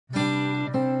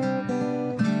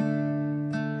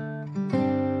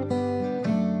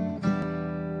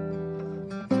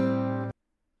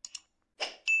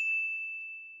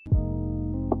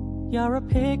You're a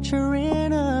picture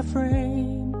in a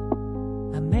frame.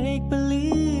 I make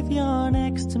believe you're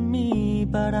next to me,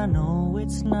 but I know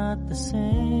it's not the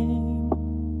same.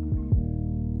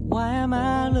 Why am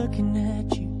I looking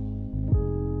at you?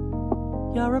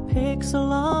 You're a pixel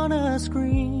on a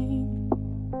screen.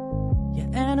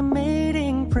 Your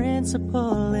animating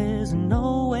principle is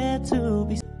nowhere to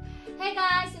be. Hey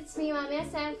guys, it's me,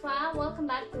 MommyJOSEFA. Welcome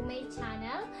back to my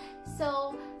channel.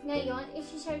 So, ngayon,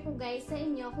 i-share ko guys sa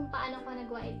inyo kung paano ko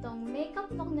nagawa itong makeup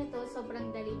look na to. Sobrang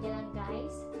dali niya lang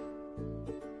guys.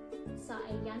 So,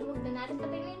 ayan, huwag na natin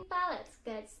patigilin pa. Let's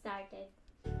get started.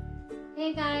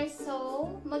 Hey guys, so,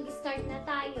 mag-start na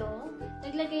tayo.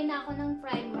 Naglagay na ako ng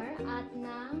primer at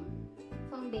ng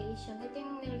foundation. Ito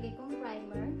yung nilagay kong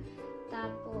primer.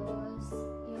 Tapos,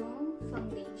 yung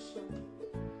foundation.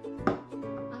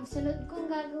 Ang sunod kong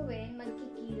gagawin,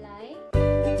 magkikilay.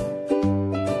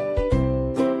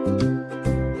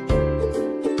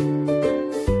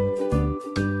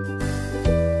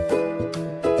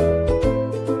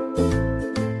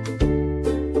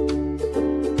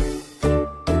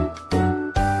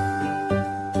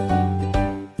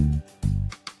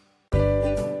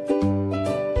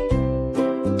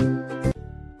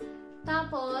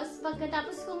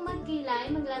 Pagkatapos kong magkilay,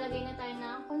 maglalagay na tayo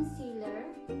ng concealer.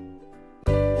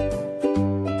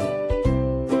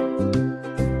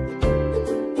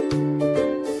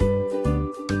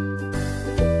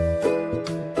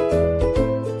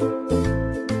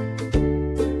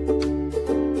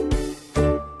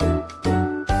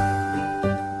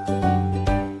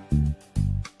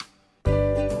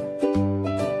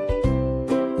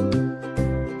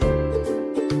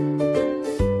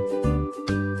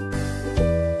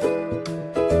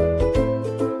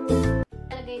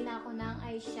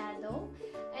 Eyeshadow.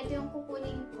 Ito yung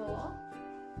kukunin ko.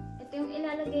 Ito yung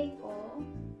ilalagay ko.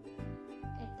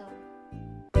 Ito.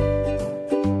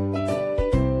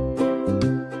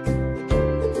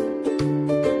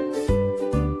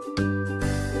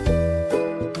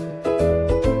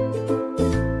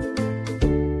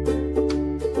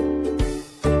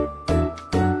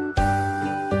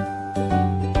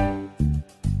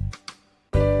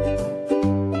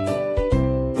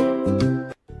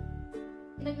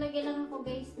 Naglagay lang ako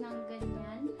guys ng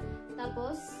ganyan.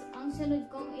 Tapos, ang sunod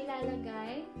kong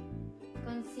ilalagay,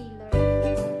 concealer.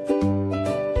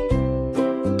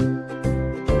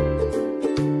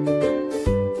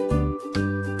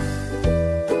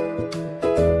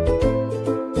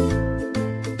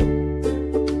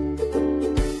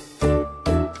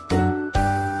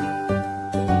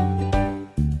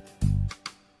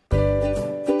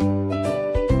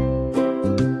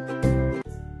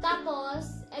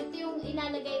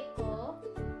 Ilalagay ko.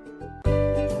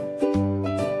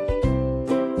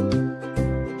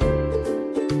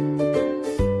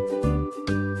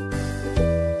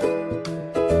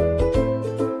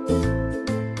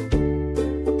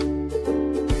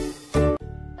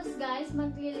 Tapos guys,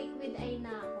 magli-liquid eye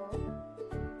na ako.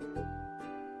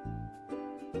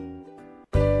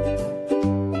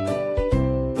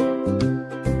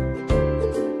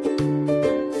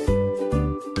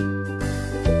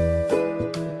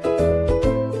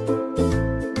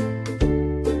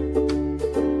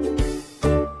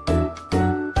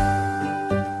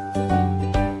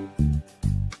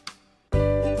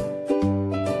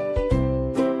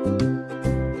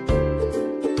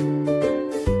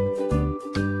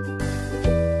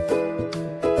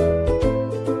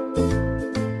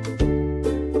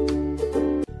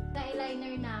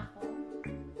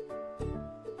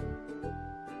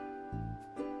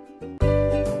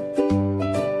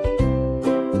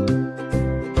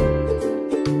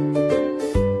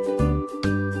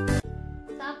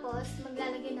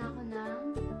 Maglalagay na ako ng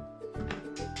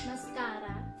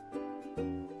mascara.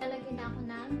 Lalagay na ako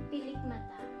ng pilik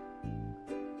mata.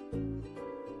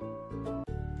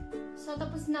 So,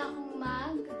 tapos na akong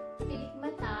mag-pilik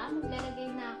mata. Maglalagay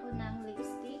na ako ng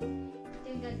lipstick. Ito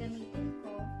yung gagamitin ko.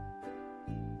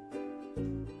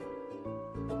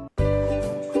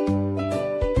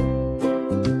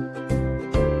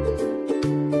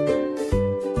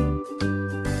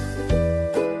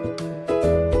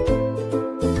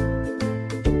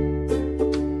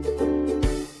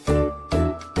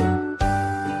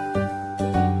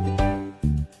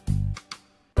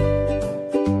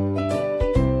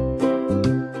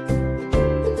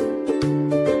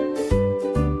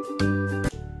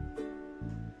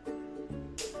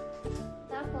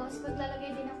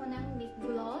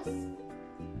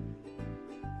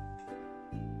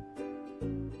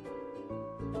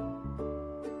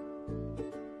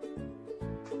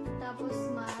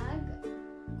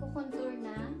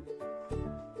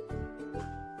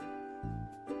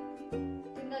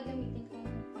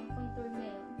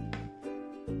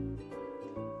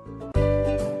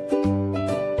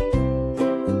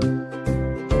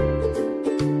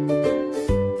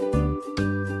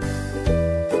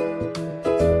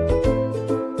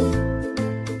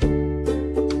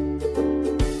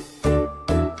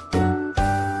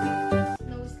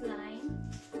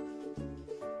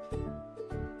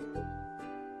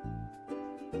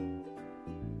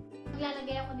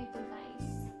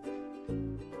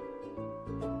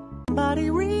 Somebody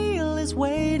real is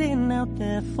waiting out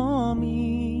there for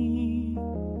me.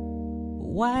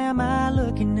 Why am I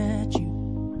looking at you?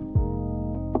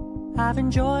 I've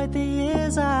enjoyed the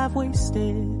years I've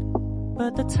wasted,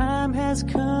 but the time has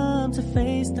come to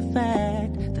face the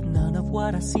fact that none of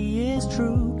what I see is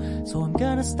true. So I'm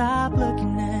gonna stop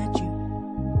looking at you.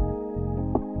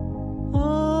 Oh,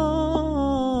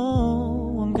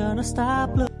 I'm gonna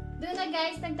stop looking. Doon na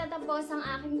guys, nagtatapos ang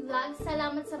aking vlog.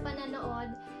 Salamat sa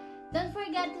pananood. Don't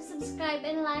forget to subscribe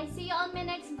and like. See you on my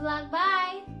next vlog.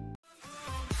 Bye!